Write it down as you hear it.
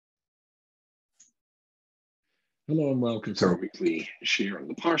Hello and welcome to our weekly share on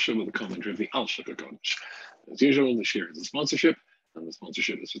the Parsha with a commentary of the Alshich. As usual, the share is a sponsorship, and the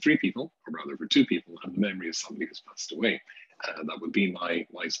sponsorship is for three people, or rather for two people, and the memory of somebody who's passed away. That would be my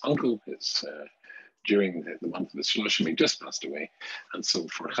wife's uncle. During the month of his Shloshim, he just passed away. And so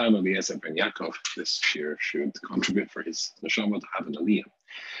for Chaim Eliezer ben Yaakov, this share should contribute for his neshama to have an aliyah.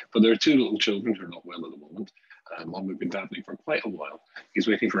 But there are two little children who are not well at the moment. One we've been dabbling for quite a while. He's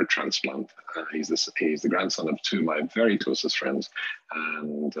waiting for a transplant. He's the grandson of two of my very closest friends,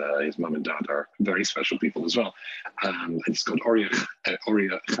 and his mum and dad are very special people as well. It's called Oria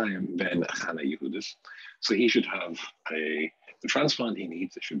Chaim ben Chana Yehudis. So he should have the transplant he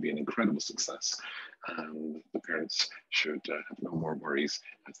needs. It should be an incredible success. And the parents should have no more worries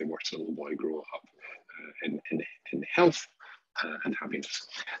as they watch the little boy grow up in health and happiness.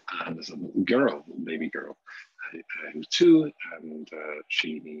 And there's a little girl, baby girl, who's two, and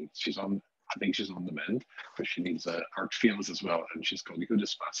she's on the mend, but she needs art fields as well, and she's called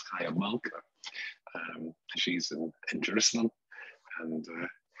Yehudis Bas Chaya Malka. She's in Jerusalem, and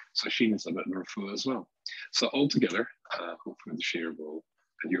so she needs a bit of refuah as well. So altogether, hopefully the share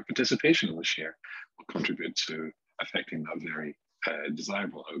and your participation in the share will contribute to affecting that very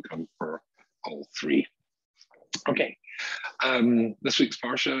desirable outcome for all three. Okay, this week's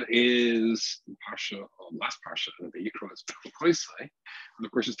Parsha is last Parsha in the Yikra is Bechukosai. And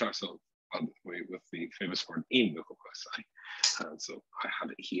of course it starts off with the famous word in Bechukosai. And so I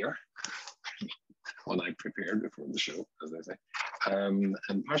have it here, one I prepared before the show, as I say.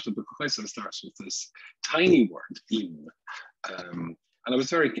 And Parsha Bechukosai starts with this tiny word, in. And I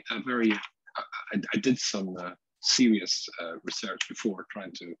was I did some serious research before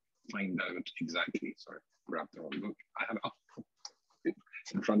trying to find out exactly, sorry, grab the wrong book. I have it up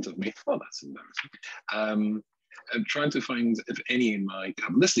in front of me. Oh, that's embarrassing. I'm trying to find if any in my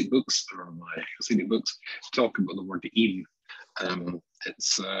Kabbalistic books or my Hasidic books talk about the word in.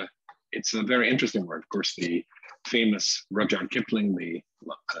 It's a very interesting word. Of course, the famous Rudyard Kipling, the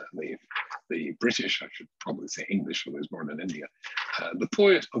British, I should probably say English, who was born in India, the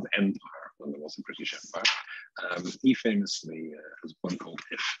poet of empire when there was a British empire. He famously has one called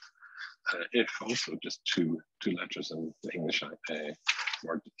if. If also just two letters in the English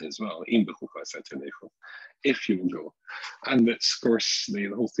word as well. If you will go, and it's of course the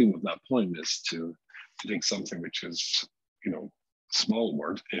whole theme of that poem is to take something which is small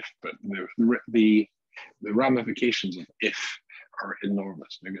word if, but the ramifications of if are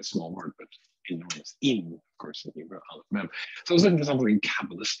enormous. Maybe a small word, but enormous. In, of course, in Hebrew, Aleph Mem. So I was looking for something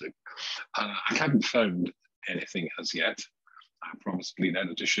Kabbalistic. I haven't found anything as yet. I promised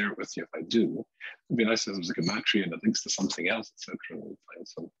Leonetta to share it with you if I do. It'd be nice if there was a gematria and it links to something else, etc. And we'll find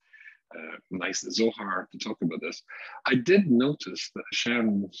some nice Zohar to talk about this. I did notice that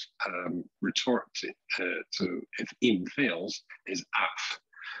Hashem's retort to if im fails is af.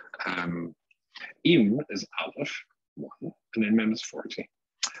 Im is aleph, 1, and then mem is 40.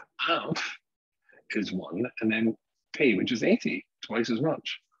 Af is 1, and then pei, which is 80, twice as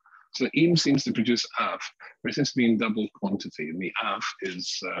much. So im seems to produce af, but it seems to be in double quantity. And the af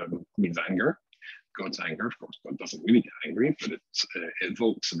means anger, God's anger. Of course, God doesn't really get angry, but it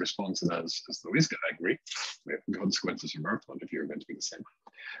evokes a response as though he's got angry. God squints from our point of view are going to be the same.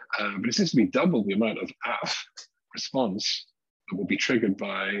 But it seems to be double the amount of af response that will be triggered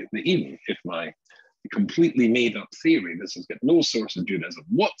by the im. If my completely made up theory, this has got no source of Judaism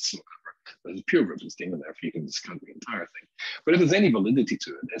whatsoever, there's pure Rubinstein, and therefore you can discount the entire thing. But if there's any validity to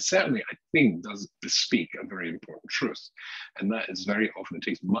it, it certainly, I think, does bespeak a very important truth. And that is very often it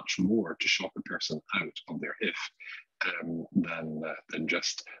takes much more to shock a person out of their if than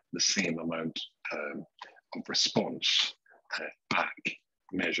just the same amount of response back,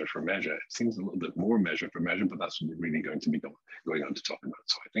 measure for measure. It seems a little bit more measure for measure, but that's what we're really going to be going on to talk about.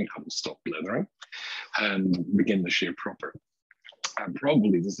 So I think I will stop blithering and begin the share proper. And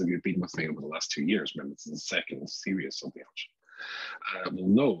probably those of you who've been with me over the last 2 years, remember this is the second series of the Alshich, will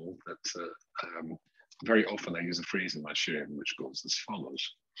know that very often I use a phrase in my share which goes as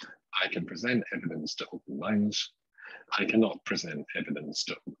follows. I can present evidence to open minds. I cannot present evidence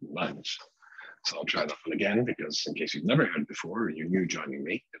to open minds. So I'll try that one again, because in case you've never heard it before, or you're new joining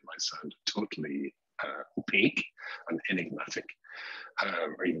me, it might sound totally opaque and enigmatic,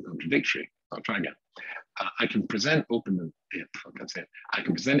 or even contradictory. I'll try again. I can present I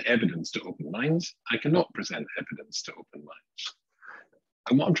can present evidence to open minds. I cannot present evidence to open minds.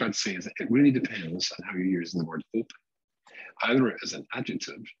 And what I'm trying to say is that it really depends on how you're using the word open, either as an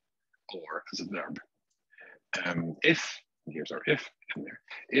adjective or as a verb. Here's our if in there.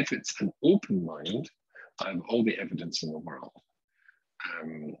 If it's an open mind, I have all the evidence in the world.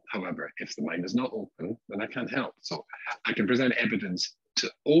 However, if the mind is not open, then I can't help. So I can present evidence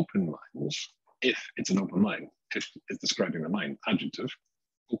to open minds if it's an open mind, if it's describing the mind, adjective,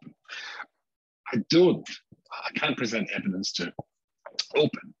 open. I can't present evidence to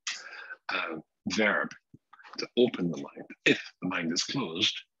open, verb, to open the mind. If the mind is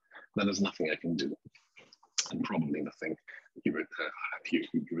closed, then there's nothing I can do, and probably nothing you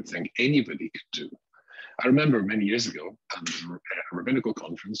would think anybody could do. I remember many years ago at a rabbinical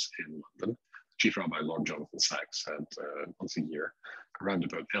conference in London, Chief Rabbi Lord Jonathan Sachs said once a year, around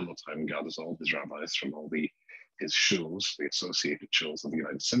about Elul time, gathers all his rabbis from all his shuls, the associated shuls of the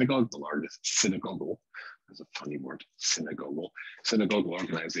United Synagogue, the largest synagogal, there's a funny word, synagogal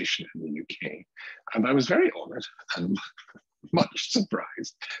organization in the UK. And I was very honored and much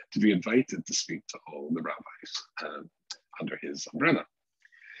surprised to be invited to speak to all the rabbis under his umbrella.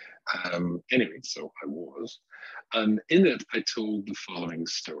 Anyway, so I was, and in it I told the following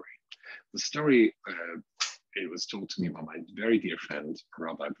story. The story, it was told to me by my very dear friend,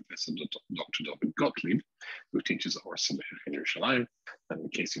 Rabbi Professor Dr. David Gottlieb, who teaches at Or Samech in Yerushalayim. And in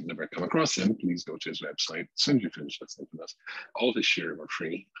case you've never come across him, please go to his website. As soon as you finish listening to this, all his shiurim are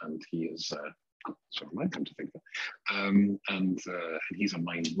free, and he is, sorry, I might come to think of it. And he's a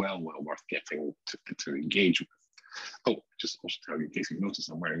mind well worth getting to engage with. Oh, just also tell you in case you've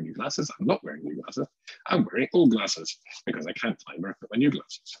noticed I'm wearing new glasses. I'm not wearing new glasses. I'm wearing old glasses because I can't find where I put my new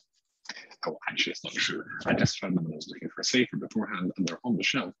glasses. Oh, actually, it's not true. I just found them when I was looking for a safer beforehand, and they're on the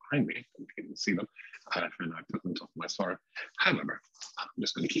shelf behind me. You can see them. And I put them on top of my sofa. However, I'm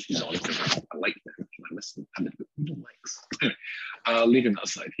just going to keep these on because I like them and I listen a little bit to likes. Anyway, leaving that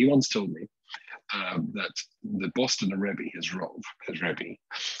aside, he once told me that the Boston Rebbe, his Rebbe,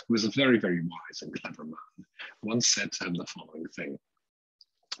 who was a very, very wise and clever man, once said to him the following thing: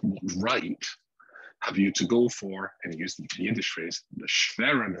 "What right have you to go for," and he used the Yiddish phrase, the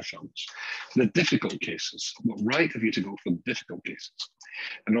schwere neshamas, the difficult cases? What right have you to go for the difficult cases?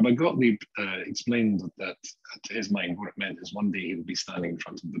 And Rabbi Gottlieb explained that to his mind, what it meant is one day he would be standing in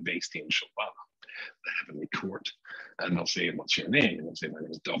front of the Beis Din Shalvala, the heavenly court, and they'll say, "What's your name?" And he'll say, "My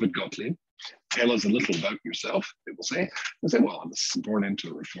name is David Gottlieb. Tell us a little about yourself," they will say. They'll say, "Well, I was born into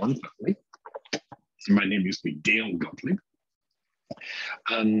a Reformed family. My name used to be Dale Gottlieb.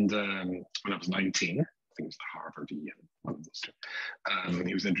 And when I was 19, I think it was the Harvard one of those two,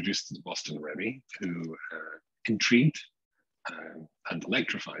 he was introduced to the Boston Rebbe, who intrigued and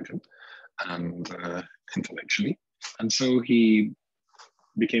electrified him, and intellectually. And so he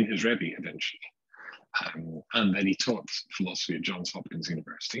became his Rebbe eventually. And then he taught philosophy at Johns Hopkins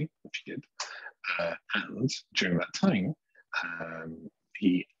University, which he did. And during that time,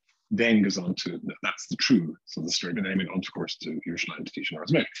 he then goes on to, that's the true, so the story, but then he went on, of course, to Yerushalayim to teach in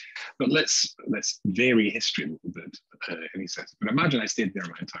Arizona. But let's vary history a little bit. And he says, but imagine I stayed there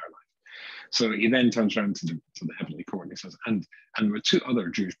my entire life. So he then turns around to the heavenly court and he says, and there were two other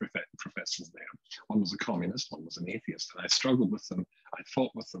Jewish professors there. One was a communist, one was an atheist. And I struggled with them, I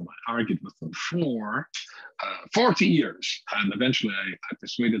fought with them, I argued with them for 40 years. And eventually I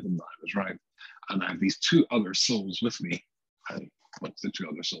persuaded them that I was right. And I have these two other souls with me. And what's the two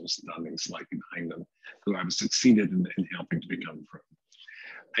other souls standing slightly behind them, who I was succeeded in helping to become from.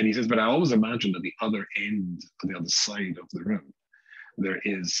 And he says, but I always imagine at the other end, on the other side of the room, there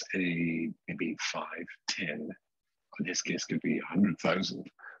is maybe 5, 10, in his case could be 100,000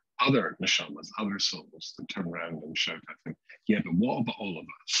 other neshamas, other souls that turn around and shout at him, yeah, but what about all of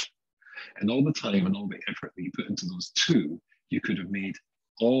us? And all the time and all the effort that you put into those two, you could have made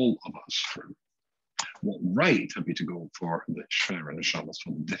all of us free. What right have you to go for the shver neshamas,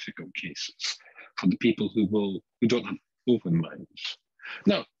 for the difficult cases, for the people who don't have open minds?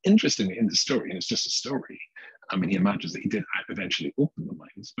 Now, interestingly, in the story, and it's just a story, I mean, he imagines that he did eventually open the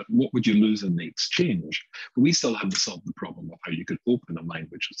minds, but what would you lose in the exchange? But we still haven't solved the problem of how you could open a mind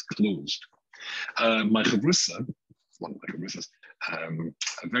which was closed. My chavrusa, one of my chavrusas,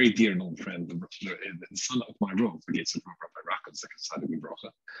 a very dear and old friend, the son of my Rov, the Gates of Rabbi Raka, Zakasadi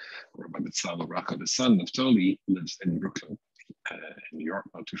Brocha, Rabbi Bitzala Raka, the son of Toli, lives in Brooklyn, in New York,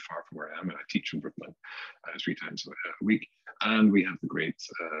 not too far from where I am, and I teach in Brooklyn 3 times a week. And we have the great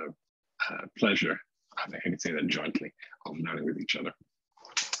pleasure, I think I can say that jointly, of learning with each other.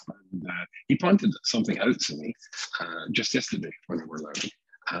 And he pointed something out to me just yesterday when we were learning,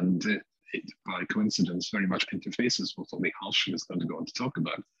 and it, by coincidence, very much interfaces with what the Alshich is going to go on to talk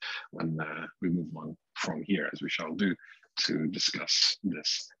about when we move on from here, as we shall do, to discuss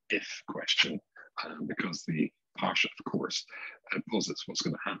this if question, because the Parsha, of course, posits what's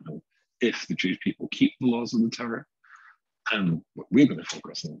going to happen if the Jewish people keep the laws of the Torah, and what we're going to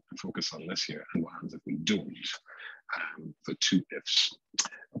focus on this year, and what happens if we don't. the two ifs.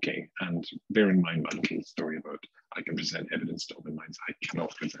 Okay, and bear in mind my little story about I can present evidence to open minds. I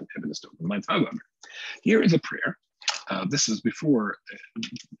cannot present evidence to open minds. However, here is a prayer. This is before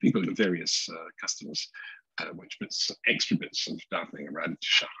people have various customs, which bits, extra bits of davening are added to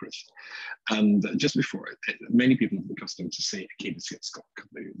chakras. And just before it, many people have been accustomed to say Akedah Yitzchak,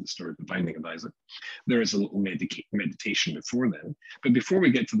 the story of the binding of Isaac. There is a little meditation before then. But before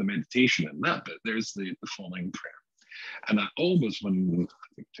we get to the meditation and that bit, there's the following prayer. And I always, when I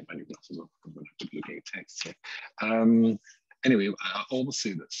think take my new glasses off, I'm going to have to be looking at text. So, anyway, I always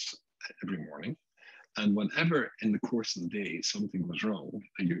say this every morning. And whenever in the course of the day something goes wrong,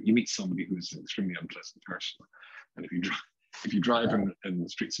 and you meet somebody who's an extremely unpleasant person, and if you drive in the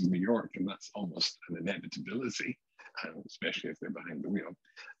streets of New York, and that's almost an inevitability, especially if they're behind the wheel.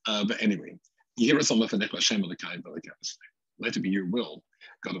 But anyway, you hear some of the Hashem let it be your will,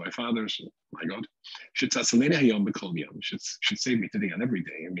 God of my fathers, my God, should save me today and every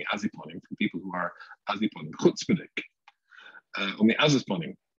day, and me aziponim from people who are aziponim chutzpahdik, or me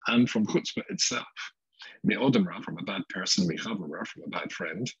aziponim, and from chutzpah itself. Me odemra from a bad person, me chavra from a bad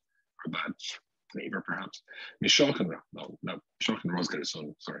friend, or a bad neighbor perhaps. Me shochenra, no, shochenra is got its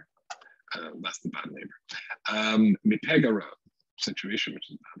own, sorry, that's the bad neighbor. Me pegara situation, which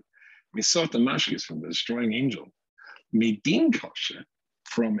is bad. Me sot and mashis from the destroying angel. Me din kosher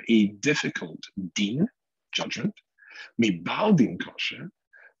from a difficult din, judgment. Me baldin kosher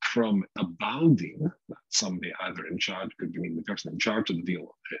from a baldin, somebody either in charge, could mean the person in charge of the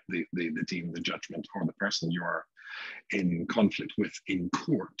deal, the dean, the judgment, or the person you are in conflict with in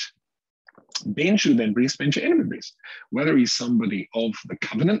court. Ben should then bring enemies, whether he's somebody of the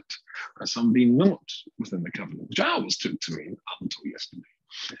covenant or somebody not within the covenant, which I always took to mean up until yesterday.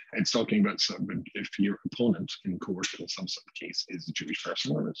 It's talking about if your opponent in court in some sort of case is a Jewish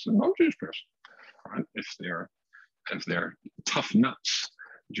person or it's a non-Jewish person, right? If they're tough nuts,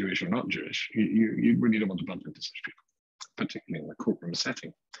 Jewish or not Jewish, you really don't want to bump into such people, particularly in the courtroom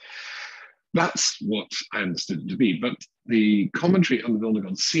setting. That's what I understood it to be. But the commentary on the Vilna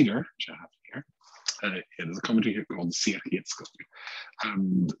Gaon Seder, which I have here, there's a commentary here called Siach Yitzchak.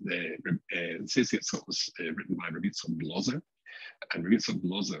 The Siach Yitzchak was written by Rabbi Yitzchak Blozer, and Rabbi Yitzchak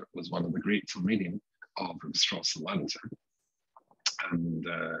Blozer was one of the great Talmidim of Rabbi Strauss Lanzer, and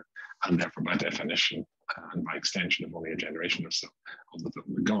therefore by definition, and by extension of only a generation or so of the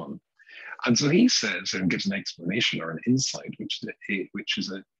Vilna Gaon. And so he says and gives an explanation or an insight, which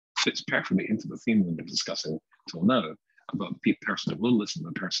fits perfectly into the theme we've been discussing till now about the person who will listen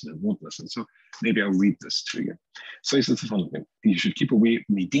and the person who won't listen. So maybe I'll read this to you. So he says the following thing: you should keep away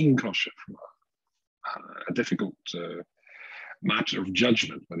midin kosher from a difficult matter of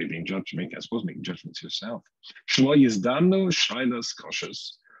judgment when you're being judged. I suppose making judgments yourself. Shlo yizdanu shailas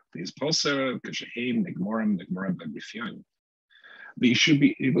koshers. These poser kashehem nigmorim bagrifion. But you should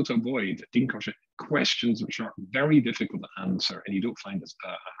be able to avoid din kosher questions which are very difficult to answer and you don't find a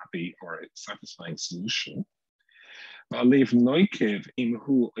happy or a satisfying solution. And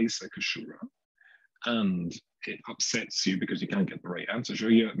it upsets you because you can't get the right answer.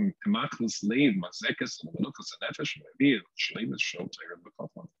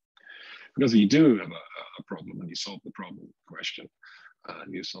 Because you do have a problem and you solve the problem question,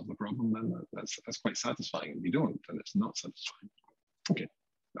 and you solve the problem, then that's quite satisfying. If you don't, then it's not satisfying. Okay,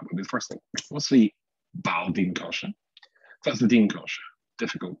 that would be the first thing. What's the Baal Din Kosher? That's the Din Kosher,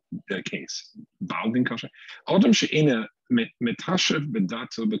 difficult case. Baal Din Kosher. Adam she'ena metashev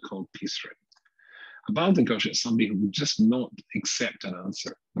bedato bekol pisre. A Baal Din Kosher is somebody who would just not accept an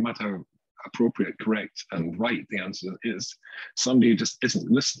answer, no matter how appropriate, correct, and right the answer is. Somebody who just isn't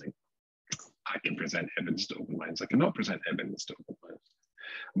listening. I can present evidence to open minds. I cannot present evidence to open minds.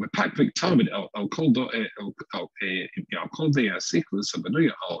 With Pakvik Talmud, I'll call the Siklus of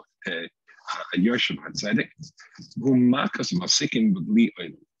Benuya al Yoshim Hatzedek, who Marcus Masikin would lead.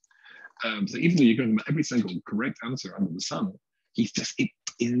 So even though you're going to every single correct answer under the sun, he's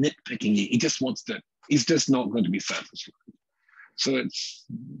nitpicking. He just wants to, he's just not going to be satisfied. So it's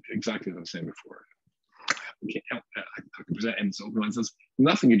exactly what I was saying before. Okay, I can present evidence open minds. There's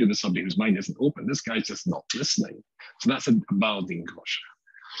nothing you do to somebody whose mind isn't open. This guy's just not listening. So that's a Baal Din Kosher.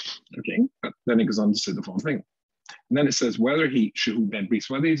 Okay, but then it goes on to say the following thing. And then it says whether he should ben bris,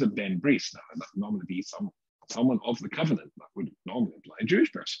 whether he's a ben bris. Now that would normally be someone of the covenant. That would normally imply a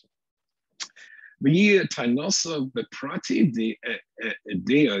Jewish person. When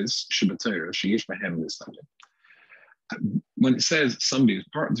it says somebody who's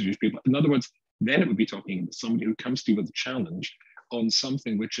part of the Jewish people, in other words, then it would be talking about somebody who comes to you with a challenge on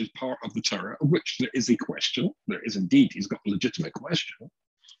something which is part of the Torah, of which there is a question. There is indeed, he's got a legitimate question.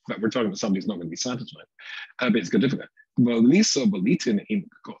 But we're talking about somebody who's not going to be satisfied. But it's good difficult. Well, Lisa Belitin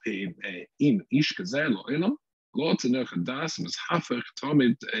in Ish Gazelle Oilam, Lord Das was Hafach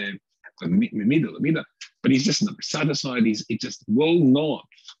Tomid Mida. But he's just never satisfied. He just will not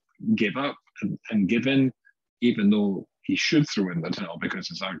give up and give in, even though he should throw in the towel because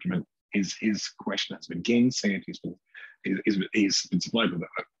his argument, his question has been gainsaid. He's been supplied with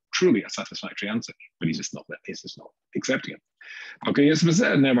truly a satisfactory answer, but he's just not accepting it. Okay, yes,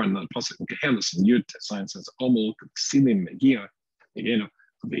 but never in the possible careless and youth science says almost silim megia. The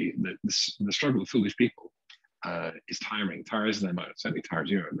struggle of foolish people is tiring, tires them out, certainly tires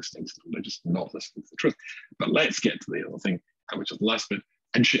you out listening to them. They're just not listening to the truth. But let's get to the other thing, which is the last bit.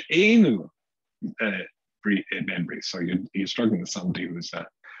 And she'enu memory. So you're struggling with somebody who's a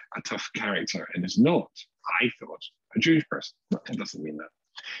tough character and is not, I thought, a Jewish person. No, it doesn't mean that.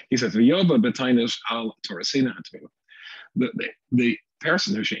 He says, the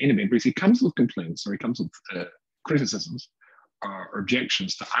person who he comes with complaints or he comes with criticisms or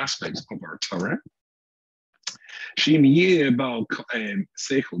objections to aspects of our Torah. Because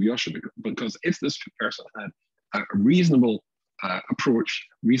if this person had a reasonable approach,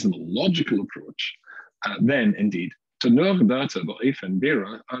 reasonable logical approach, then indeed, to know that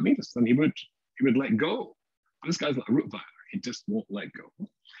then he would let go. But this guy's not a root violator. He just won't let go.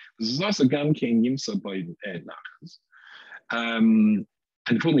 This is also Gan King Yimsa by Nachas. And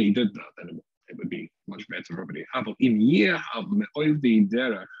if only he did that, then it would be much better for everybody. Aber in year of me'oivdi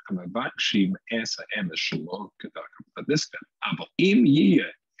derech hamavakshim esa emes shalom kedaka. But this guy, aber in year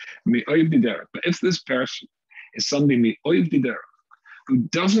me'oivdi derech. But if this person is somebody me'oivdi derech who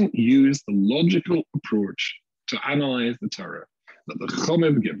doesn't use the logical approach to analyze the Torah that the Chum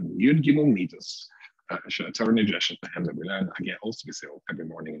have given, Yud Gimel Midas, Torah Nijeshet, the hymn that we learn again also we say every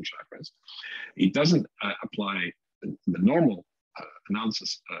morning in Shabbos. He doesn't apply the normal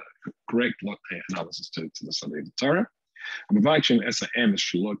analysis, correct analysis to the study of the Torah.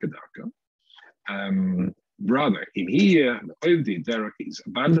 Rather, in here, he's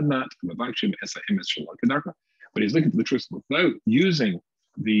abandoned that, but he's looking for the truth without using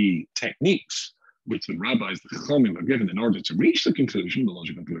the techniques which the rabbis, the chachamim, have given in order to reach the conclusion, the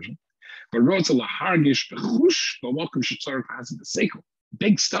logical conclusion. But has the sequel,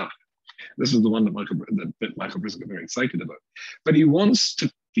 big stuff. This is the one that Michael Brisk got very excited about. But he wants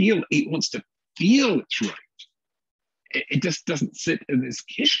to feel it's right. It just doesn't sit in his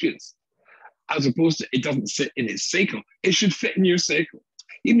kishkes, as opposed to it doesn't sit in his sequel. It should fit in your sequel.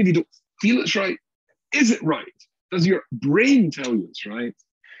 Even if you don't feel it's right, is it right? Does your brain tell you it's right?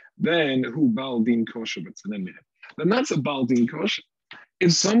 Then who baldin kosher but then that's a baldin kosher.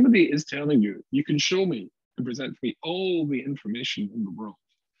 If somebody is telling you, you can show me and present to me all the information in the world,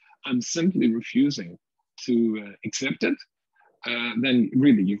 I'm simply refusing to accept it, then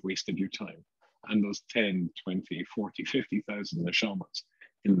really you've wasted your time. And those 10, 20, 40, 50,000 neshamas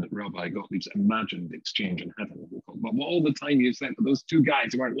in Rabbi Gottlieb's imagined exchange in heaven. But all the time you spent with those two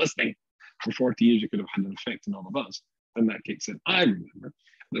guys who weren't listening for 40 years, you could have had an effect on all of us. Then that kicks in. I remember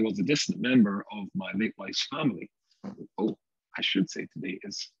there was a distant member of my late wife's family. Oh, I should say today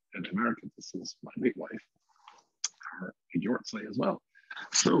is in America. This is my late wife, her Yortzai as well.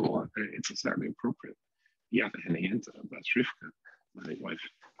 So it's certainly appropriate. Yeah, that's Rivka, my late wife,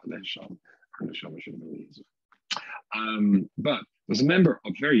 but there's a member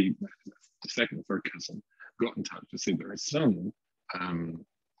of the second and third cousin got in touch to say that her son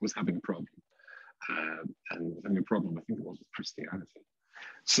was having a problem. And was having a problem, I think it was with Christianity.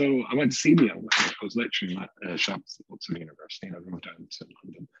 So I went to see the young man. I was lecturing at Shabbos at Oxford University, and I drove down to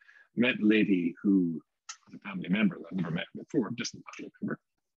London. Met a lady who was a family member that I'd never met before, distant family member.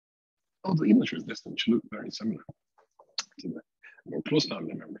 Although even though she was distant, she looked very similar to the more close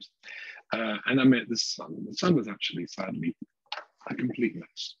family members. And I met this son. The son was actually, sadly, a complete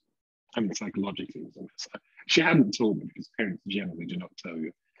mess. I mean, psychologically, it was a mess. She hadn't told me because parents generally do not tell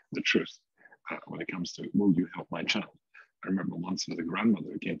you the truth when it comes to, will you help my child? I remember once there was a grandmother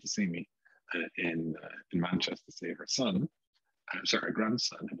who came to see me in Manchester to say her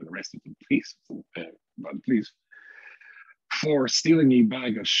grandson had been arrested by the police for stealing a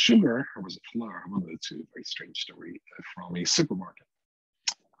bag of sugar, or was it flour, one of the two, very strange story, from a supermarket.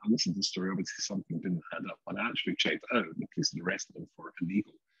 And this is the story, obviously something didn't add up. When I actually checked out, the police had arrested him for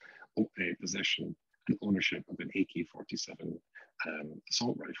illegal possession and ownership of an AK-47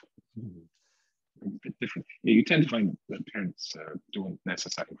 assault rifle. A bit different. You tend to find that parents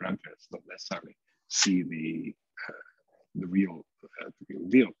grandparents don't necessarily see the real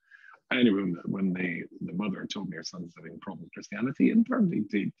deal. Anyway, when the mother told me her son's having a problem with Christianity, and apparently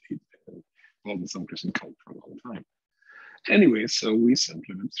they involved in some Christian cult for a long time. Anyway, so we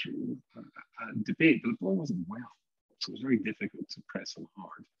simply went through a debate, but the boy wasn't well. So it was very difficult to press him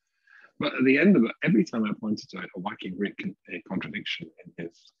hard. But at the end of it, every time I pointed out a wacky great contradiction in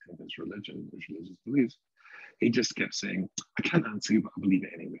his religion, his religious beliefs, he just kept saying, I can't answer you, but I believe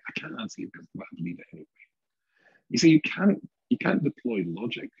it anyway. I can't answer you, but I believe it anyway. You see, you can't deploy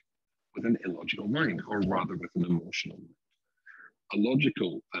logic with an illogical mind, or rather with an emotional mind. A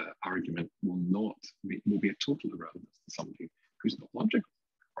logical argument will be a total irrelevance to somebody who's not logical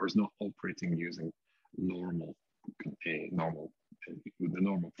or is not operating using the normal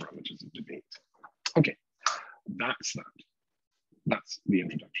parameters of debate. Okay, that's that. That's the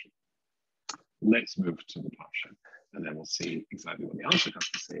introduction. Let's move to the Parsha, and then we'll see exactly what the Alshich has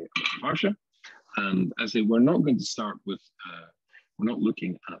to say about the Parsha. And as I say, we're not going to start with, we're not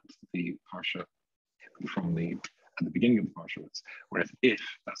looking at the Parsha at the beginning of the Parsha, where if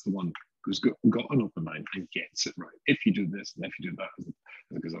that's the one who's got an open mind and gets it right. If you do this and if you do that, as it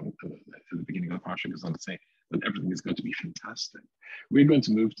goes on at the beginning of the Parsha, goes on to say, then everything is going to be fantastic. We're going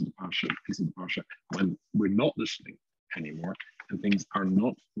to move to the Parsha, piece of the Parsha, when we're not listening anymore, and things are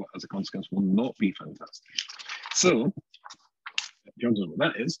not, as a consequence, will not be fantastic. So, if you don't know what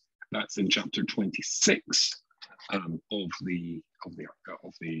that is, that's in chapter 26 of this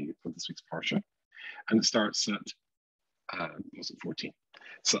week's Parsha, and it starts at 14.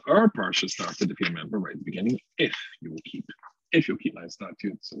 So our Parsha started, if you remember, right at the beginning, if you'll keep my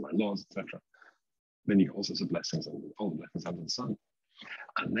statutes and my laws, etc. Then you get all sorts of blessings and all the blessings under the sun.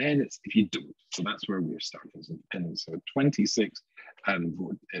 And then it's if you don't. So that's where we're starting. And so 26 and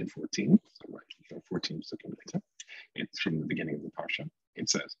 14, so right, 14 seconds later, it's from the beginning of the Parsha. It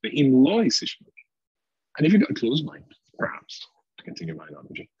says, but in law is and if you've got a closed mind, perhaps, to continue my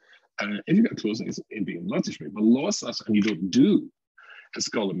analogy, if you've got a closed mind, it'd be in law but law says, and you don't do as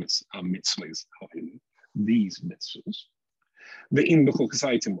mitzvahs, these mitzvahs, the in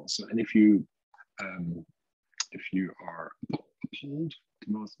Bechukosai also, and if you are appalled,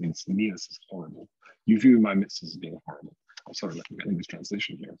 most means nearness is horrible. You view my mitzvahs as being horrible. I'm sorry, let me get English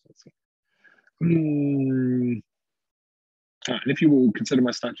translation here. Let's see. And if you will consider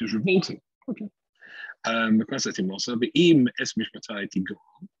my statutes revolting, okay. And if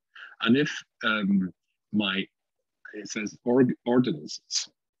it says ordinances,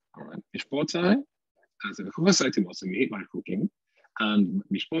 all right, mishpotai, as in Bechukosai also, you hate my cooking, and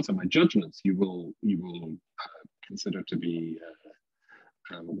mishpotai, my judgments, you will consider to be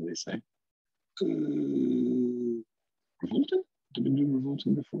what do they say? Revolting? Did we do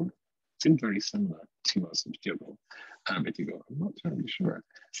revolting before? It seemed very similar to us in Bechukosai. I'm not terribly sure.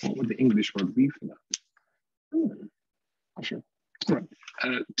 What would the English word be for that? Not sure. Right.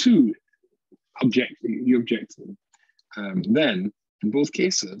 Two, you object to them. Then, in both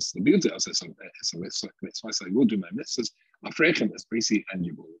cases, the beauty of this is I will do my mitzvahs, and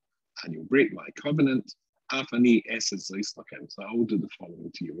you will break my covenant. So I will do the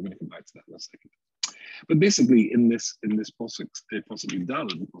following to you. We're going to come back to that in a second. But basically, in this possibly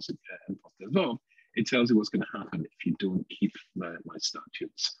Daled and possibly it tells you what's going to happen if you don't keep my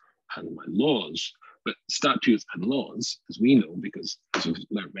statutes and my laws. But statutes and laws, as we know, because as we've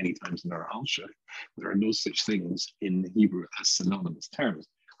learned many times in our Alshich, there are no such things in Hebrew as synonymous terms,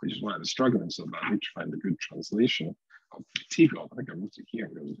 which is why I was struggling so badly to find a good translation of Tigol. I think I wrote it here. I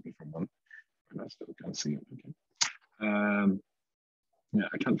was looking for one. I still can't see it. Okay. Yeah,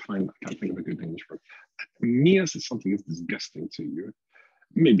 I can't think of a good English word. Mias is something that's disgusting to you.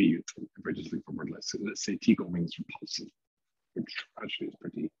 Maybe if I just look for a word, let's say Tigol means repulsive, which actually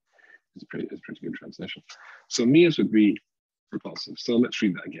is pretty good translation. So mias would be repulsive. So let's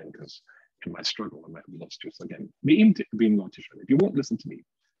read that again, because in my struggle I might have lost you. So again, being not if you won't listen to me,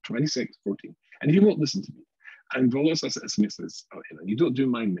 26, 14, and if you won't listen to me, and you don't do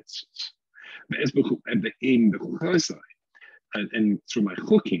my mitzvahs, and through my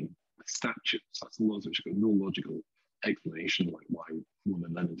hooking statutes, that's the laws which got no logical explanation, like why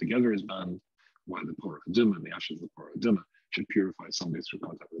women living together is banned, why the Porah Aduma and the ashes of the Porah Aduma should purify somebody through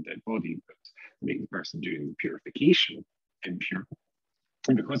contact with a dead body, but make the person doing the purification impure.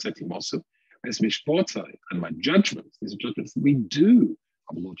 And because I think also, as mishpotai and my judgments, these are judgments that we do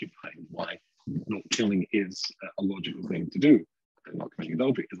have logic behind why not killing is a logical thing to do, and not committing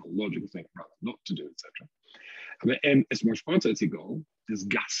adultery is a logical thing rather not to do, etc. As mishpotai tigol,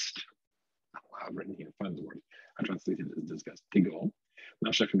 disgust. I've written here, find the word. I translated it as disgust. Tigol.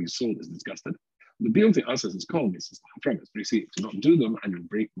 Now can be sold as disgusted. The beauty us as it's called is the premise. But you see, to not do them and you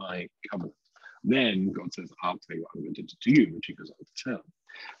break my covenant. Then God says, I'll tell you what I'm going to do to you, which he goes on to tell.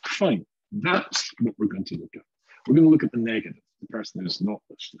 Fine. That's what we're going to look at. We're going to look at the negative, the person who's not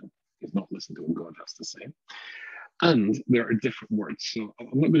listening to what God has to say. And there are different words. So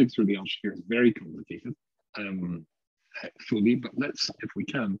I'm not going through the Alshich here, it's very complicated fully, but let's, if we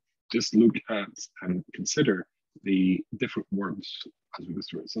can, just look at and consider the different words as we go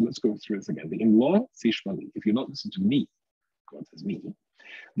through it. So let's go through this again. The in law, if you not listen to me, God says me.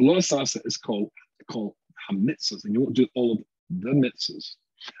 The law sasa is called hamitzvahs, and you won't do all of the mitzvahs.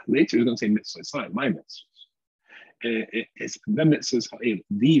 Later, you're going to say mitzvahs, my mitzvahs. It's the mitzvahs,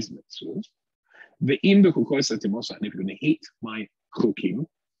 these mitzvahs. The im Bechukosai, and if you're going to hate my chukim,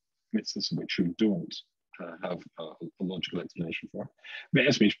 mitzvahs which you don't have a logical explanation for, the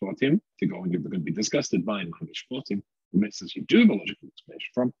es mishpatim, to go and you're going to be disgusted by my mishpatim, the mitzvahs you do have a logical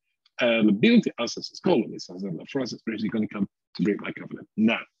explanation from. The ability asas is called this, and the process is basically going to come to break my covenant.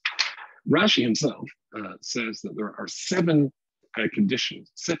 Now, Rashi himself says that there are seven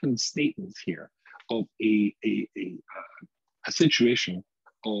conditions, seven statements here of a situation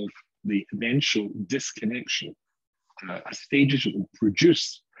of the eventual disconnection, stages that will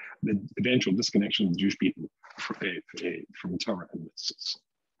produce the eventual disconnection of the Jewish people from Torah and mitzvahs.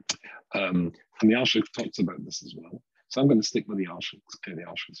 And the Alshich talks about this as well. So I'm going to stick with the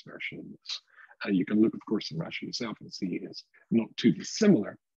Alshich's version of this. You can look, of course, in Rashi yourself and see it's not too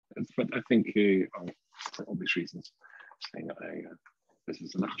dissimilar, but I think for obvious reasons, saying this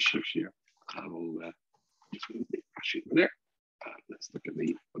is an Alshich here, I will just move the Rashi over there. Let's look at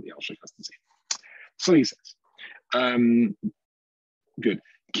what the Alshich has to say. So he says, good.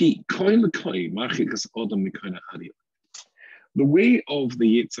 The way of the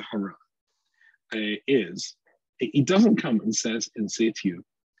Yetzer Hara is, he doesn't come and say to you,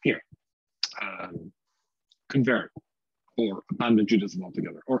 here, convert, or abandon Judaism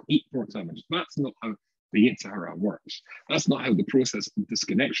altogether, or eat pork sandwiches. That's not how the Yetzer Hara works. That's not how the process of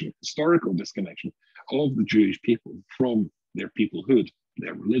disconnection, historical disconnection of the Jewish people from their peoplehood,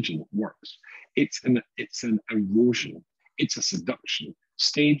 their religion works. It's an erosion. It's a seduction,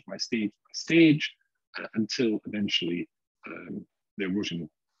 stage by stage by stage, until eventually the erosion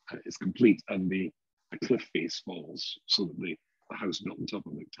is complete and the cliff face falls, so that the house built on top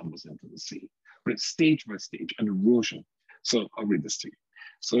of it tumbles into the sea. But it's stage by stage, an erosion. So I'll read this to you.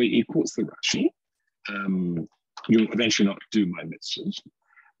 So he quotes the Rashi. You'll eventually not do my mitzvahs.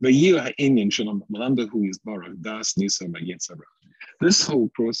 This whole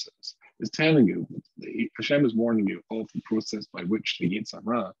process is telling you that Hashem is warning you of the process by which the Yetzer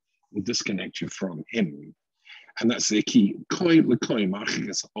Hara will disconnect you from him. And that's the key.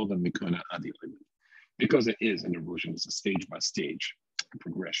 Because it is an erosion, it's a stage by stage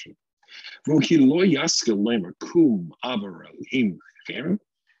progression. The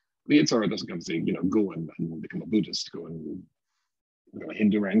Yetzer Hara doesn't come and say, go and become a Buddhist, go and become a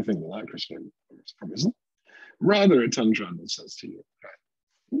Hindu or anything like that, Christian or Islam. Rather, it turns around and says to you,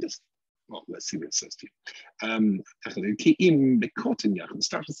 let's see what it says to you.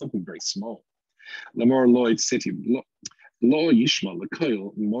 Start with something very small. Lamar Lloyd City, Lo Yishma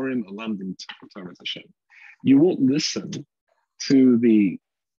Lakoil, Morim Alandim Torah Hashem. You won't listen to the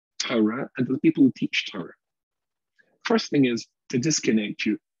Torah and to the people who teach Torah. First thing is to disconnect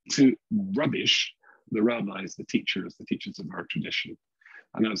you, to rubbish the rabbis, the teachers of our tradition.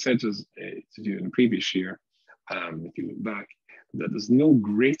 And I've said to you in the previous year, if you look back, that there's no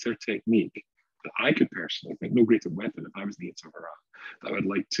greater technique that I could personally think, no greater weapon if I was the Yetzer Hara, that I would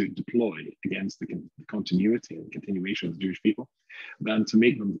like to deploy against the continuity and continuation of the Jewish people, than to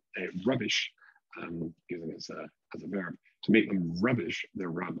make them rubbish, using it as a verb, to make them rubbish their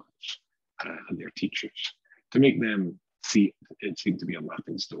rabbis and their teachers, to make them see it seem to be a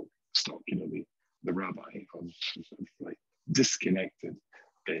laughing stock, the rabbi of like disconnected,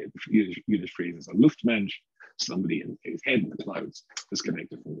 Yiddish phrases, a Luftmensch, somebody in his head in the clouds,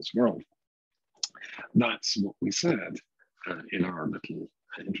 disconnected from this world. That's what we said in our little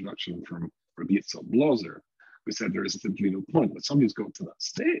introduction from Rabbi Yitzhak Blazer. We said there is simply no point, but somebody's got to that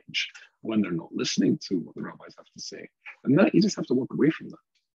stage when they're not listening to what the rabbis have to say. And that you just have to walk away from that,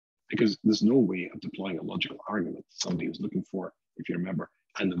 because there's no way of deploying a logical argument to somebody who's looking for, if you remember,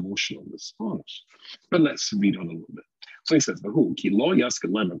 an emotional response. But let's read on a little bit. So he says, the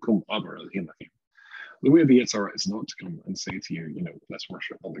way of the Yetzer Hara is not to come and say to you, let's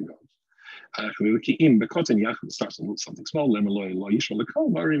worship other gods. Starts with something small.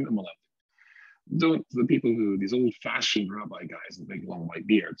 Don't the people these old-fashioned rabbi guys with big long white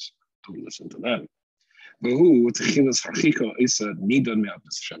beards, don't listen to them. And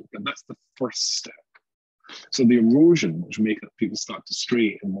that's the first step. So the erosion which make people start to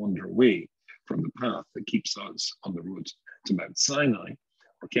stray and wander away from the path that keeps us on the road to Mount Sinai,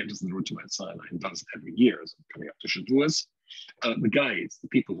 or kept us on the road to Mount Sinai and does every year as coming up to Shavuos. The guides, the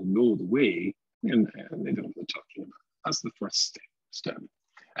people who know the way, and they don't know what they're talking about. That's the first step.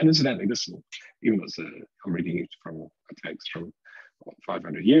 And incidentally, this is, even though I'm reading it from a text from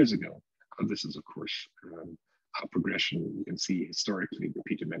 500 years ago, this is, of course, a progression you can see historically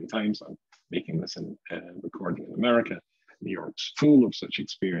repeated many times. I'm making this in recording in America. New York's full of such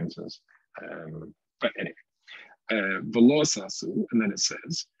experiences. But anyway, Velosasu, and then it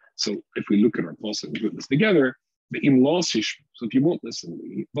says, so if we look at our pulse and put this together, the im losish, so if you won't listen,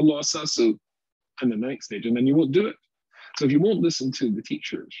 the Velosasu, and the next stage, and then you won't do it. So if you won't listen to the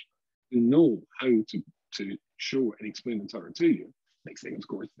teachers who know how to show and explain the Torah to you, next thing, of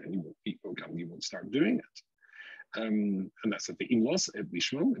course, then you won't start doing it. And that's at the in-laws at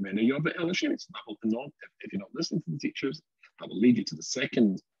Lishmo, and then you have the Alshich. That will not, if you're not listening to the teachers, that will lead you to the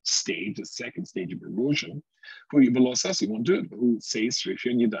second stage of erosion. Who you won't do it, but who says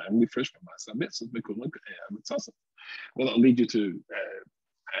you down with fresh well, that'll lead you to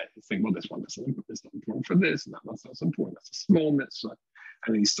think, well, this one is not important for this, and that one's not so important. That's a small mitzvah,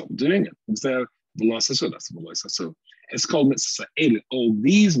 and then you stop doing it. And so that's the Velosa. So it's called mitzvah. All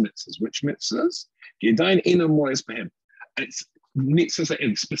these mitzvahs, which mitzvahs? It's mitzvahs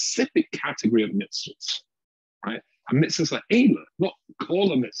in a specific category of mitzvahs, right? A mitzvah not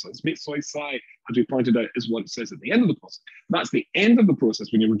call a mitzvah. It's mitzvah, as we pointed out, is what it says at the end of the process. That's the end of the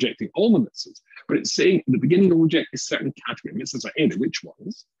process when you're rejecting all the mitzvahs. But it's saying at the beginning you'll reject a certain category. Mitzvahs which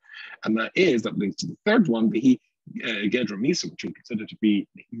ones? And that leads to the third one, the Gedra Misa, which we consider to be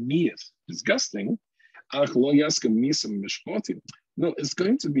miyas, disgusting. No, it's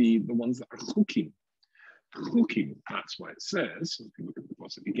going to be the ones that are chukim. Chukim, that's why it says, if you look at the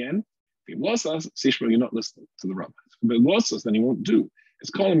process again, if he lost us, you're not listening to the rabbis. If he lost us, then he won't do. It's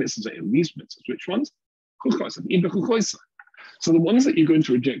called mitzvahs, at least mitzvahs. Which ones? So the ones that you're going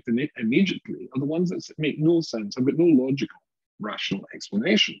to reject immediately are the ones that make no sense, have got no logical, rational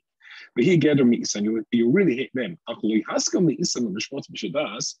explanation. But he get them, and you really hate them.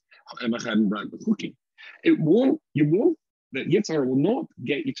 That Yitzhar will not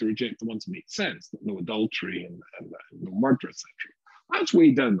get you to reject the ones that make sense, no adultery and no murder, etc. That's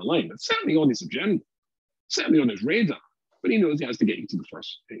way down the line. It's certainly on his agenda, certainly on his radar. But he knows he has to get you to the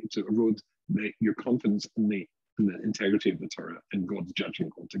first, to erode your confidence in the integrity of the Torah and God's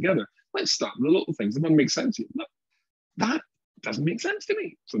judgment altogether. Let's start with the little things. The one makes sense to you. No, that doesn't make sense to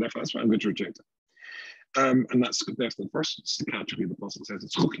me. So therefore, that's why I'm going to reject it. And that's the first category the apostle says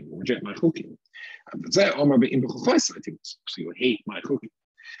it's hooking, reject my hooking. So you hate my hooking.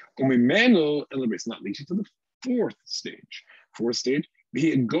 And that leads you to the fourth stage. And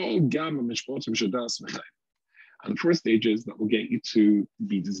the fourth stage is that will get you to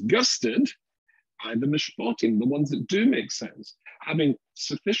be disgusted by the mishpatim, the ones that do make sense. Having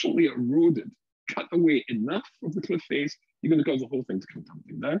sufficiently eroded, cut away enough of the cliff face, you're going to cause the whole thing to come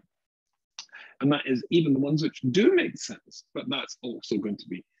tumbling down. And that is even the ones which do make sense, but that's also going to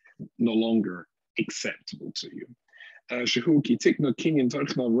be no longer acceptable to you.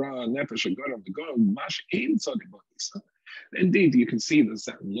 Indeed, you can see there's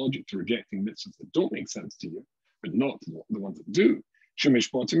certain logic to rejecting mitzvahs that don't make sense to you, but not the ones that do. But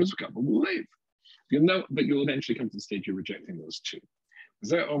you'll eventually come to the stage you're rejecting those two.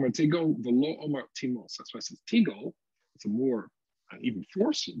 That's why it says tigol. It's a more even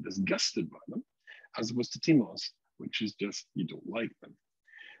forceful, disgusted by them, as opposed to timos, which is just you don't like them.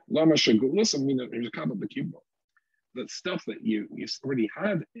 That stuff that you already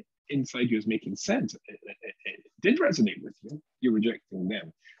had inside you is making sense. It did resonate with you. You're rejecting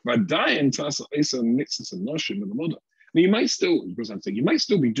them. But you might still, you might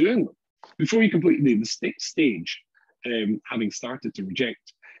still be doing them before you completely. The stage, having started to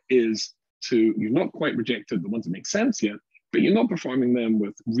reject, is you've not quite rejected the ones that make sense yet, but you're not performing them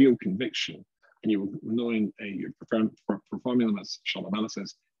with real conviction, and you're knowing you're performing them as Shalom Allah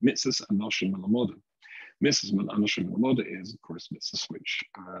says, mitzvahs and noshim malamoda. Mitzvahs and noshim malamoda is, of course, mitzvahs which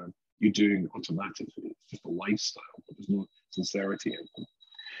you're doing automatically. It's just a lifestyle, but there's no sincerity in them.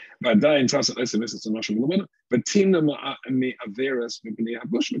 But you're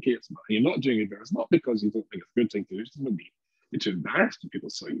not doing it not because you don't think it's a good thing to do, it's maybe you're too embarrassed when people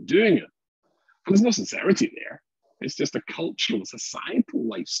saw you doing it. But there's no sincerity there. It's just a cultural, societal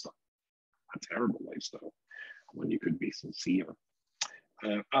lifestyle, a terrible lifestyle, when you could be sincere.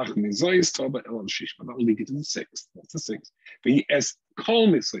 But that will lead you to the sixth. What's the sixth? But he has call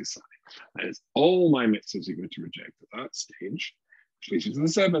mitzvahs. That is all my mitzvahs you're going to reject at that stage. Which leads you to the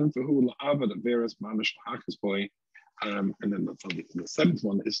seventh. And then the seventh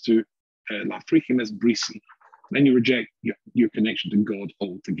one is to lafrikimes brisi. Then you reject your connection to God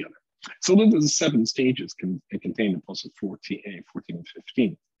altogether. So those are the 7 stages contained in Parshas 14 and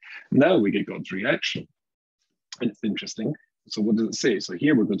 15. Now we get God's reaction. And it's interesting. So what does it say? So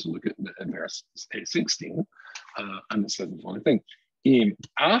here we're going to look at verse 16, and it says the following thing. Im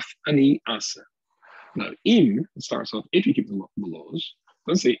af ani asa. Now, im starts off, if you keep the laws.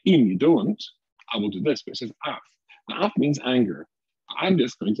 Don't say im, you don't, I will do this, but it says af. Now, af means anger. I'm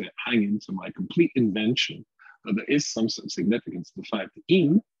just going to hang into my complete invention that there is some sort of significance to the fact that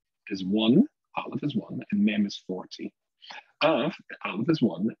im is 1, aleph is 1, and mem is 40. Af, aleph is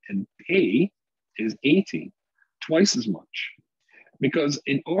 1, and pei is 80, twice as much. Because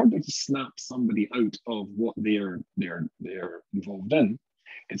in order to snap somebody out of what they're involved in,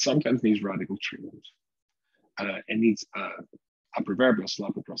 it sometimes needs radical treatment. It needs a proverbial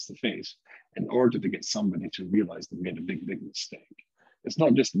slap across the face in order to get somebody to realize they made a big, big mistake. It's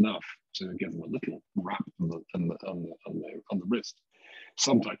not just enough to give them a little rap on the wrist.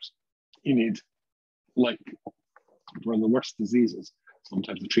 Sometimes you need, like for the worst diseases,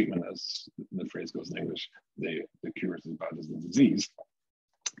 sometimes the treatment, as the phrase goes in English, the cure is as bad as the disease.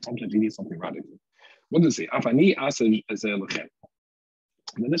 Sometimes you need something radical. What does it say? Afani asaj azelechem.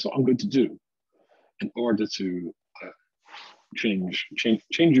 And then this is what I'm going to do in order to change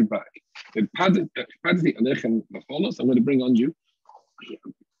you back. I'm going to bring on you.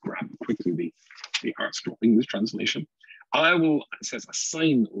 Grab quickly the art scroll English translation. I will, it says,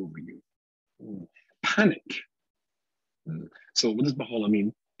 assign over you. Panic. So what does Bahala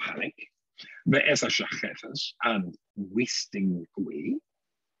mean? Panic. Ve'esa shachefes, and wasting away.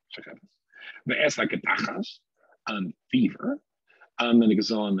 Ve'esa ketachas, and fever. And then it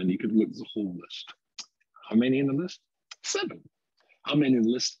goes on, and you could look at the whole list. How many in the list? 7. How many in the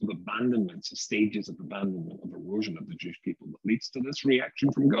list of abandonments, of stages of abandonment, of erosion of the Jewish people that leads to this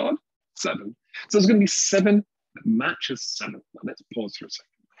reaction from God? 7. So there's going to be 7 that matches 7. Now let's pause for a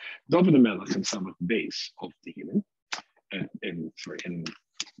second. David HaMelech in Samach base of the healing, in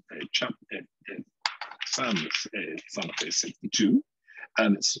Psalm 62,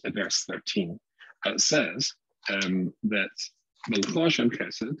 and it's verse 13, says that Melech Hashem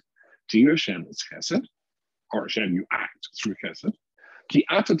Chesed, to you Hashem is Chesed, or Hashem you act through Chesed, Ki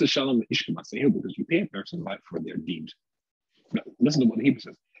ata t'shalom ishkamasehu, because you pay a person back for their deed. Now, listen to what the Hebrew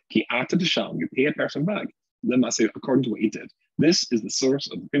says. Ki ata t'shalom, you pay a person back, lemaseh, according to what he did. This is the source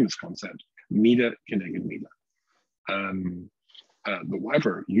of the famous concept, mida keneged mida. But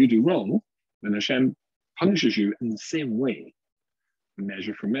whatever you do wrong, then Hashem punishes you in the same way,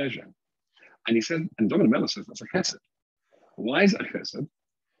 measure for measure. And he said, and David HaMelech says that's a chesed. Why is it a chesed?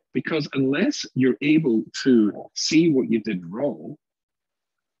 Because unless you're able to see what you did wrong,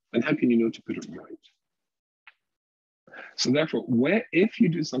 then how can you know to put it right? So therefore, if you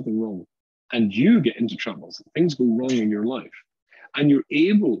do something wrong and you get into troubles, things go wrong in your life, and you're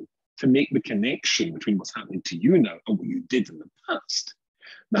able to make the connection between what's happening to you now and what you did in the past,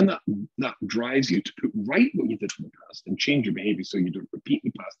 then that drives you to put right what you did in the past and change your behavior so you don't repeat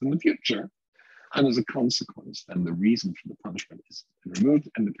the past in the future. And as a consequence, then the reason for the punishment is removed,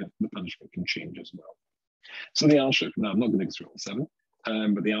 and the punishment can change as well. So the Alshich, now I'm not going to go through all 7,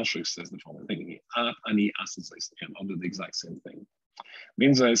 but the Alshich says the following thing: I'll do the exact same thing.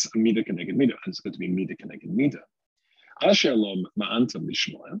 Means as mida keneged mida, and it's going to be mida keneged mida. Asher lo ma'antam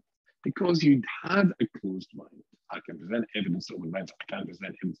lishmoa, because you had a closed mind. I can present evidence to open minds. I can't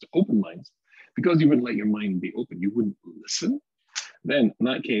present evidence to open minds, because you wouldn't let your mind be open. You wouldn't listen. Then, in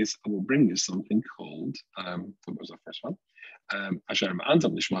that case, I will bring you something called, what was the first one? I'll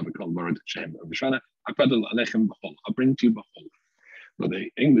bring to you Behol. Now, the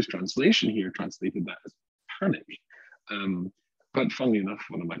English translation here translated that as panic. But funnily enough,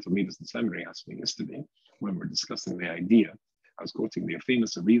 one of my Talmidas in seminary asked me yesterday, when we're discussing the idea, I was quoting the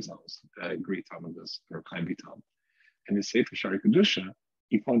famous Arizal's great Talmudist, or Chaim Vital. In his Sefer Shari Kedusha,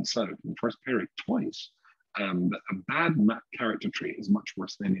 he points out in the first parak twice, that a bad character trait is much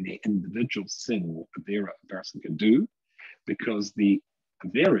worse than any individual sin avera a person can do, because the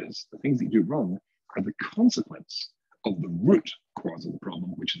averas, the things that you do wrong, are the consequence of the root cause of the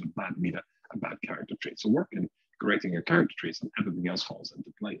problem, which is a bad mida, a bad character trait. So work in correcting your character traits and everything else falls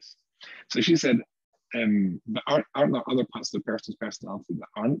into place. So she said, but aren't there other parts of the person's personality that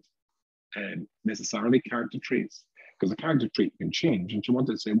aren't necessarily character traits? Because the character trait can change. And she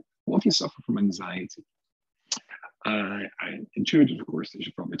wanted to say, what if you suffer from anxiety? I intuited, of course, that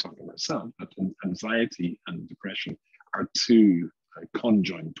she's probably talking about herself, but anxiety and depression are 2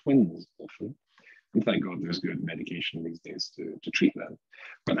 conjoined twins often. And thank God there's good medication these days to treat them.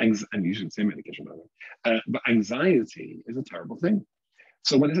 And you shouldn't say medication, by the way. But anxiety is a terrible thing.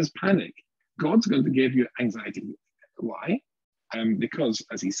 So when it says panic, God's going to give you anxiety. Why? Because,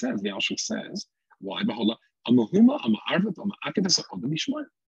 as he says, the Alshich says, why?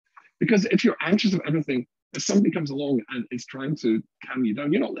 Because if you're anxious of everything, if somebody comes along and is trying to calm you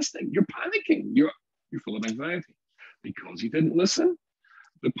down, you're not listening. You're panicking. You're full of anxiety because you didn't listen.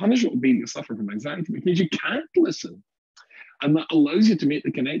 The punishment will be you suffer from anxiety, which means you can't listen. And that allows you to make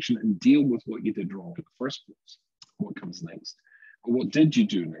the connection and deal with what you did wrong in the first place. What comes next? Or what did you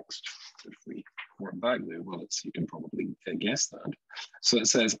do next? If we work back there, well, you can probably guess that. So it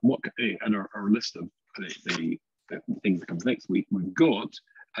says, in our list of the things that comes next week, we've got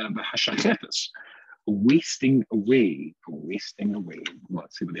the hashachefes, wasting away. Let's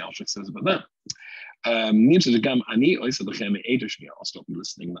see what the Alshich says about that. I'll stop you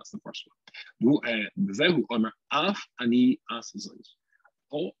listening. That's the first one.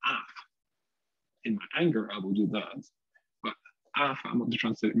 Oh, in my anger, I will do that. But I want to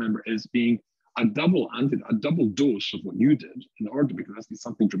translate, remember, is being a double dose of what you did in order, because that's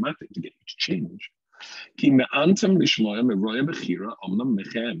something dramatic to get you to change.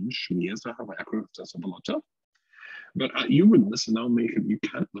 But you wouldn't listen, I'll make it, you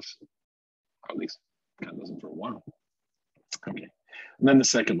can't listen. Or at least can't listen for a while. Okay. And then the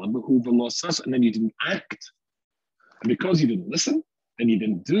second one, and then you didn't act. And because you didn't listen, then you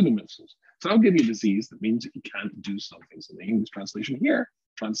didn't do the mitzvahs. So I'll give you a disease that means that you can't do something. So the English translation here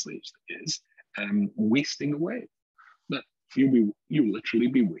translates is wasting away. That you literally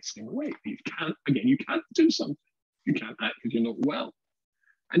be wasting away. You can't do something. You can't act because you're not well.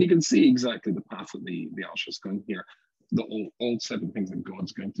 And you can see exactly the path that the Alshich is going here. All 7 things that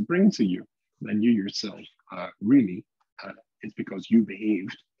God's going to bring to you. Then you yourself it's because you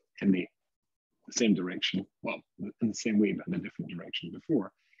behaved in the same direction, well, in the same way, but in a different direction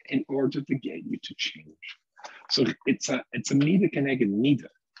before, in order to get you to change. So it's a mida keneged mida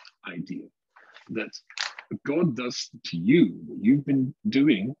idea that God does to you what you've been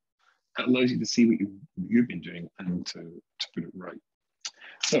doing. It allows you to see what you've been doing and to put it right.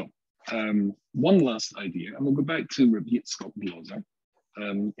 So one last idea, and we'll go back to Rabbi Yitzchak Blazer.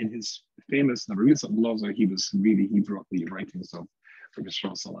 In his famous Rabbi Yitzchak Blazer, he brought the writings of Rabbi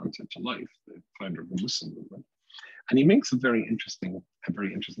Shlomo Salanter to life, the founder of the Muslim movement, and he makes a very interesting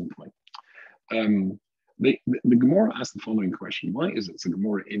point. The Gemara asked the following question: why is it the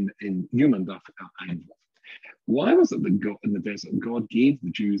Gemara in Human Daf Ein? Why was it that God, in the desert, God gave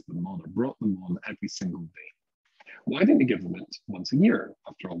the Jews the manna, brought them on every single day? Why didn't he give them it once a year?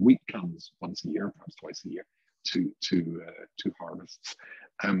 After all, wheat comes once a year, perhaps twice a year, to harvests.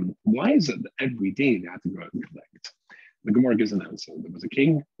 Why is it that every day they had to go out and collect? The Gemara gives an answer. There was a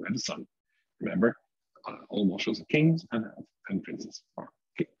king who had a son. Remember, all mashals of kings and princes, or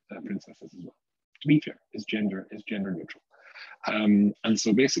princesses as well. To be fair, is gender neutral. And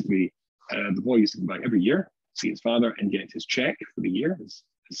so basically, the boy used to come back every year, see his father, and get his check for the year, his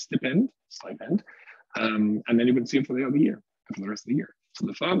stipend, and then he wouldn't see him for the other year, for the rest of the year. So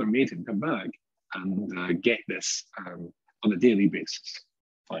the father made him come back and get this on a daily basis.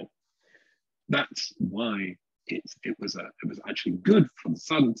 Fine. That's why it was actually good for the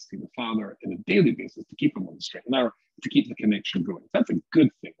son to see the father on a daily basis, to keep him on the straight and narrow, to keep the connection going. That's a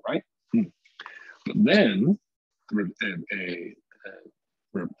good thing, right? But then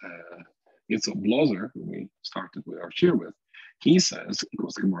Yitzhak Blazer, who we started with our share with, he says, he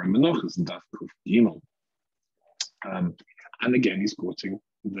goes to Gemara Menachos and Daf Kuf Gimel. And again, he's quoting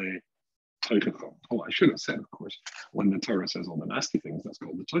the Teichachol. Oh, I should have said, of course, when the Torah says all the nasty things, that's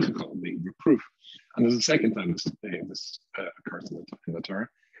called the Teichachol, the reproof. And there's a second time this occurs in the Torah,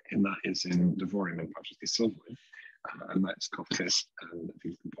 and that is in Devorim and Parshas, and that's Kovches. And if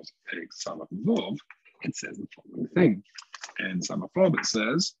you can take Samach Vov, it says the following thing. And Samach Vov, it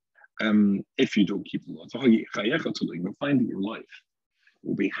says, if you don't keep the law, you'll find that your life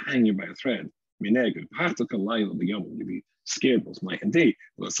will be hanging by a thread. You'll be scared both night and day.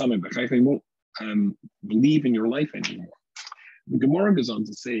 You won't believe in your life anymore. The Gemara goes on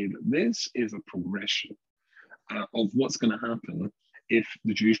to say that this is a progression of what's going to happen if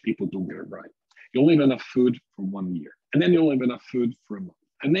the Jewish people don't get it right. You'll only have enough food for 1 year, and then you'll only have enough food for a month.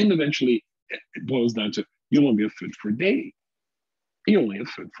 And then eventually it boils down to you'll only have food for a day. You only have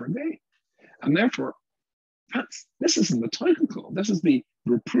food for a day. And therefore, this isn't the Teichachol. This is the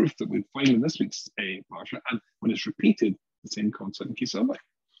reproof that we find in this week's Parsha, and when it's repeated, the same concept in Kisavai.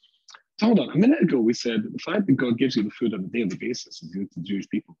 So hold on, a minute ago we said that the fact that God gives you the food on a daily basis and gives the Jewish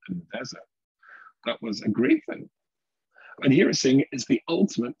people in the desert, that was a great thing. And here it's saying it's the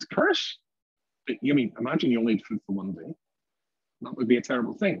ultimate curse. Imagine you only had food for 1 day. That would be a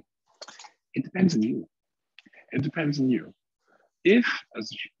terrible thing. It depends on you. It depends on you. If,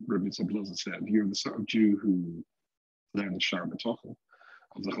 as Rabbi Zabloza said, you're the sort of Jew who learned the Shar B'tochen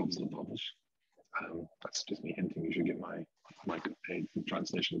of the Chovos LeBavish, That's just me hinting you should get my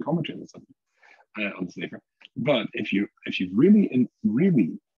translation and commentary on the Sefer. But if you really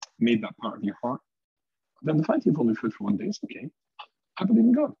made that part of your heart, then the fact you've only food for one day is okay. I believe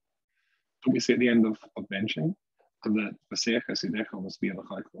in God. Don't we say at the end of benching that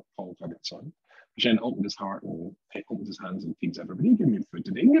Hashem opened his heart and opened his hands and feeds everybody. Give me food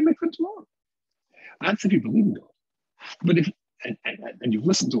today and give me food tomorrow. That's if you believe in God. But if and you've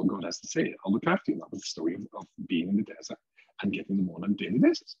listened to what God has to say, I'll look after you. That was the story of being in the desert and getting them on a daily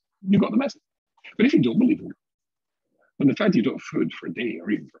basis. You got the message. But if you don't believe in God, when the fact you don't have food for a day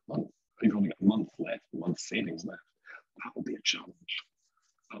or even for a month, you've only got a month left, a month's savings left, that will be a challenge.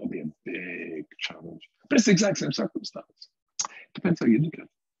 That will be a big challenge. But it's the exact same circumstance. It depends how you look at it.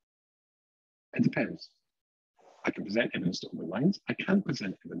 It depends. I can present evidence to other minds. I can't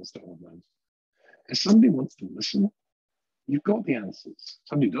present evidence to other minds. If somebody wants to listen, you've got the answers.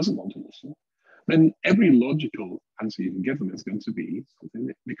 Somebody doesn't want to listen, then every logical answer you can give them is going to be something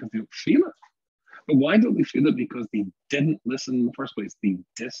that, because they don't feel it. But why don't they feel it? Because they didn't listen in the first place. They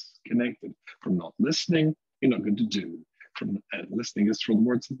disconnected from not listening. You're not going to do. From listening is from the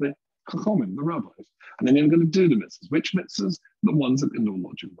words of the chachamim, the rabbis. And then you're going to do the mitzvahs. Which mitzvahs? The ones that can no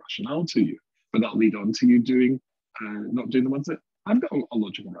logical rationale to you. But that'll lead on to you not doing the ones that have got a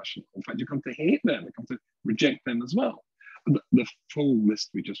logical rationale. In fact, you come to hate them. You come to reject them as well. The full list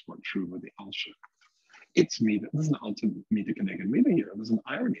we just went through with the Alshich. It's me that there's an ultimate me to connect and me here. There's an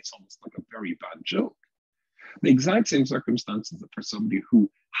irony. It's almost like a very bad joke. The exact same circumstances that for somebody who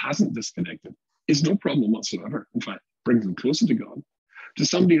hasn't disconnected is no problem whatsoever. In fact, brings them closer to God. To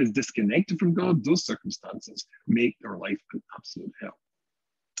somebody who's disconnected from God, those circumstances make their life an absolute hell.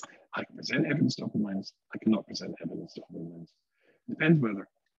 I can present evidence to other minds. I cannot present evidence to other minds. It depends whether,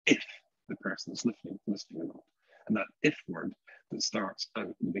 if the person is listening or not. And that if word that starts out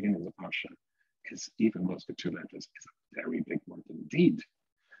at the beginning of the Parsha is, even though it's got 2 letters, is a very big word indeed.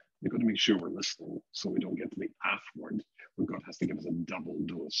 We've got to make sure we're listening so we don't get to the af word, where God has to give us a double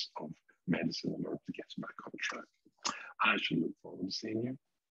dose of medicine in order to get us back on track. I should look forward to seeing you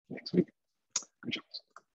next week. Good job.